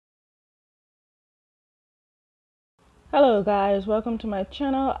Hello guys, welcome to my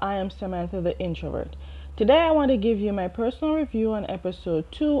channel. I am Samantha the Introvert. Today I want to give you my personal review on episode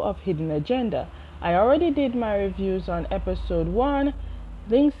 2 of Hidden Agenda. I already did my reviews on episode 1.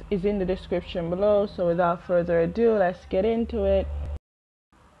 Links is in the description below, so without further ado, let's get into it.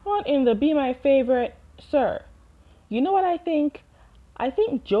 What in the Be My Favorite, sir? You know what I think? I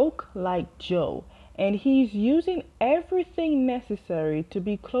think Joke like Joe, and he's using everything necessary to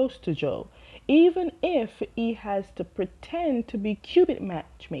be close to Joe, even if he has to pretend to be Cupid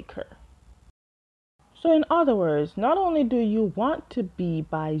matchmaker. So in other words, not only do you want to be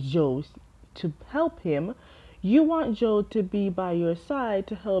by Joe to help him, you want Joe to be by your side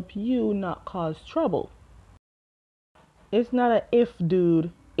to help you not cause trouble. It's not a if,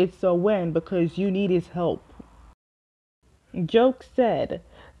 dude, it's a when because you need his help. Joke said,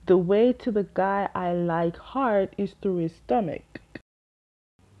 "The way to the guy I like heart is through his stomach."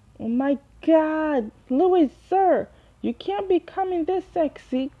 Oh my god, Louis, sir, you can't be coming this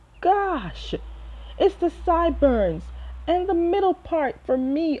sexy. Gosh, it's the sideburns and the middle part for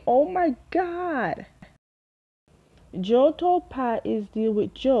me. Oh my god. Joe told Pat his deal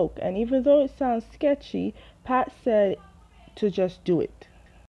with Joke, and even though it sounds sketchy, Pat said to just do it.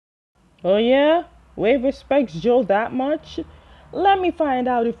 Oh yeah? Wave respects Joe that much? Let me find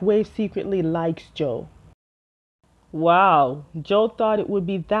out if Wave secretly likes Joe. Wow, Joe thought it would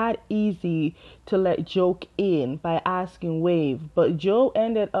be that easy to let Joke in by asking Wave, but Joe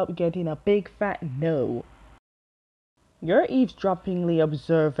ended up getting a big fat no. You're eavesdroppingly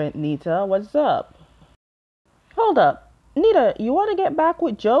observant, Nita. What's up? Hold up. Nita, you want to get back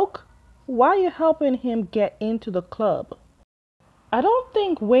with Joke? Why are you helping him get into the club? I don't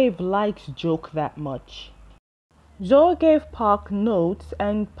think Wave likes Joke that much. Joe gave Park notes,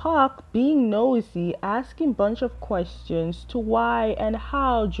 and Park, being nosy, asking bunch of questions to why and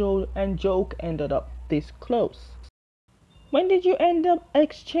how Joe and Joke ended up this close. When did you end up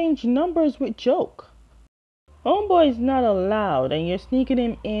exchange numbers with Joke? Homeboy's not allowed and you're sneaking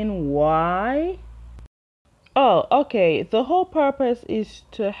him in. Why? Oh, okay. The whole purpose is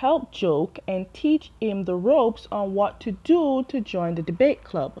to help Joke and teach him the ropes on what to do to join the debate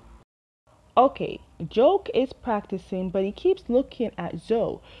club. Okay, Joke is practicing, but he keeps looking at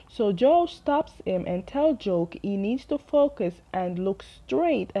Joe. So Joe stops him and tells Joke he needs to focus and look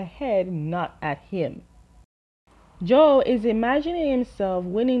straight ahead, not at him. Joe is imagining himself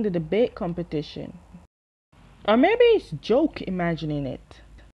winning the debate competition. Or maybe it's Joke imagining it.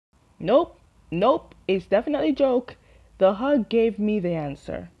 Nope, it's definitely Joke. The hug gave me the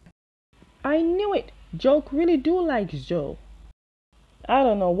answer. I knew it. Joke really do like Joe. I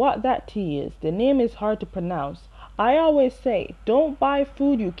don't know what that tea is. The name is hard to pronounce. I always say, don't buy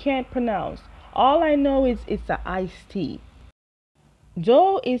food you can't pronounce. All I know is it's an iced tea.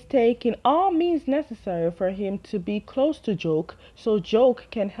 Joe is taking all means necessary for him to be close to Joke so Joke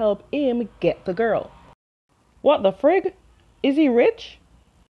can help him get the girl. What the frig? Is he rich?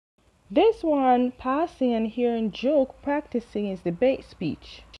 This one passing and hearing Joke practicing his debate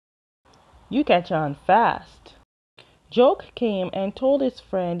speech. You catch on fast. Joke came and told his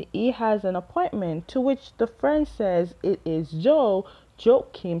friend he has an appointment, to which the friend says it is Joe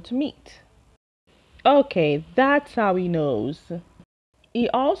Joke came to meet. Okay, that's how he knows. He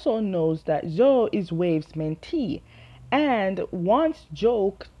also knows that Joe is Wave's mentee and wants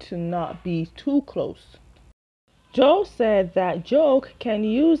Joke to not be too close. Joe said that Joke can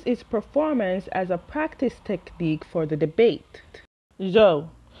use his performance as a practice technique for the debate. Joe,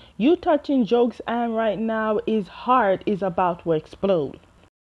 you touching Joke's arm right now, his heart is about to explode.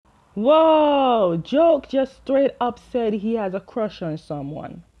 Whoa, Joke just straight up said he has a crush on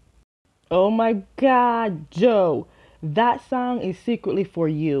someone. Oh my god, Joe, that song is secretly for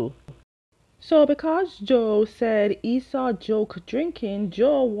you. So because Joe said he saw Joke drinking,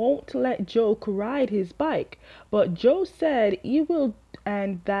 Joe won't let Joke ride his bike. But Joe said he will,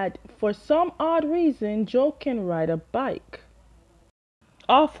 and that for some odd reason Joe can ride a bike.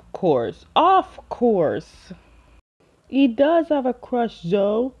 Of course. He does have a crush,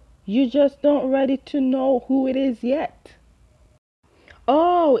 Joe. You just don't ready to know who it is yet.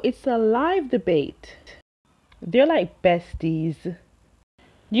 Oh, it's a live debate. They're like besties.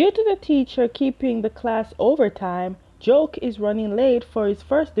 Due to the teacher keeping the class overtime, Joke is running late for his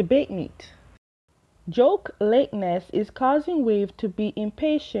first debate meet. Joke lateness is causing Wave to be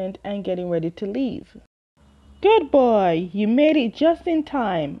impatient and getting ready to leave. Good boy, you made it just in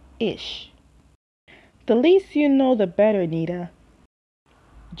time-ish. The least you know, the better, Nita.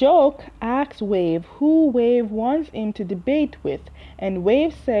 Joke asked Wave who Wave wants him to debate with, and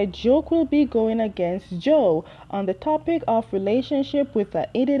Wave said Joke will be going against Joe on the topic of relationship with a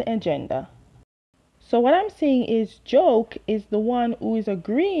hidden agenda. So what I'm seeing is Joke is the one who is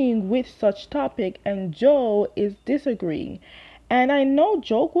agreeing with such topic and Joe is disagreeing. And I know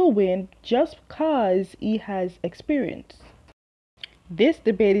Joke will win just because he has experience. This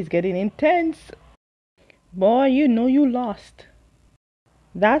debate is getting intense. Boy, you know you lost.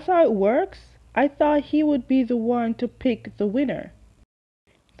 That's how it works? I thought he would be the one to pick the winner.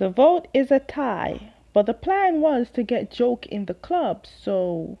 The vote is a tie, but the plan was to get Joke in the club,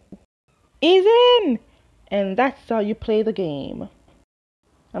 so he's in! And that's how you play the game.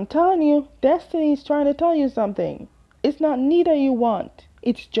 I'm telling you, Destiny's trying to tell you something. It's not Nita you want,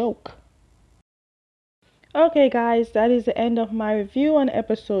 it's Joke. Okay guys, that is the end of my review on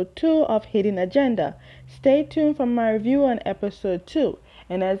episode 2 of Hidden Agenda. Stay tuned for my review on episode 2.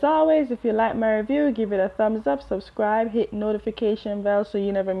 And as always, if you like my review, give it a thumbs up, subscribe, hit notification bell so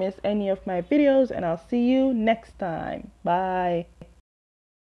you never miss any of my videos, and I'll see you next time. Bye.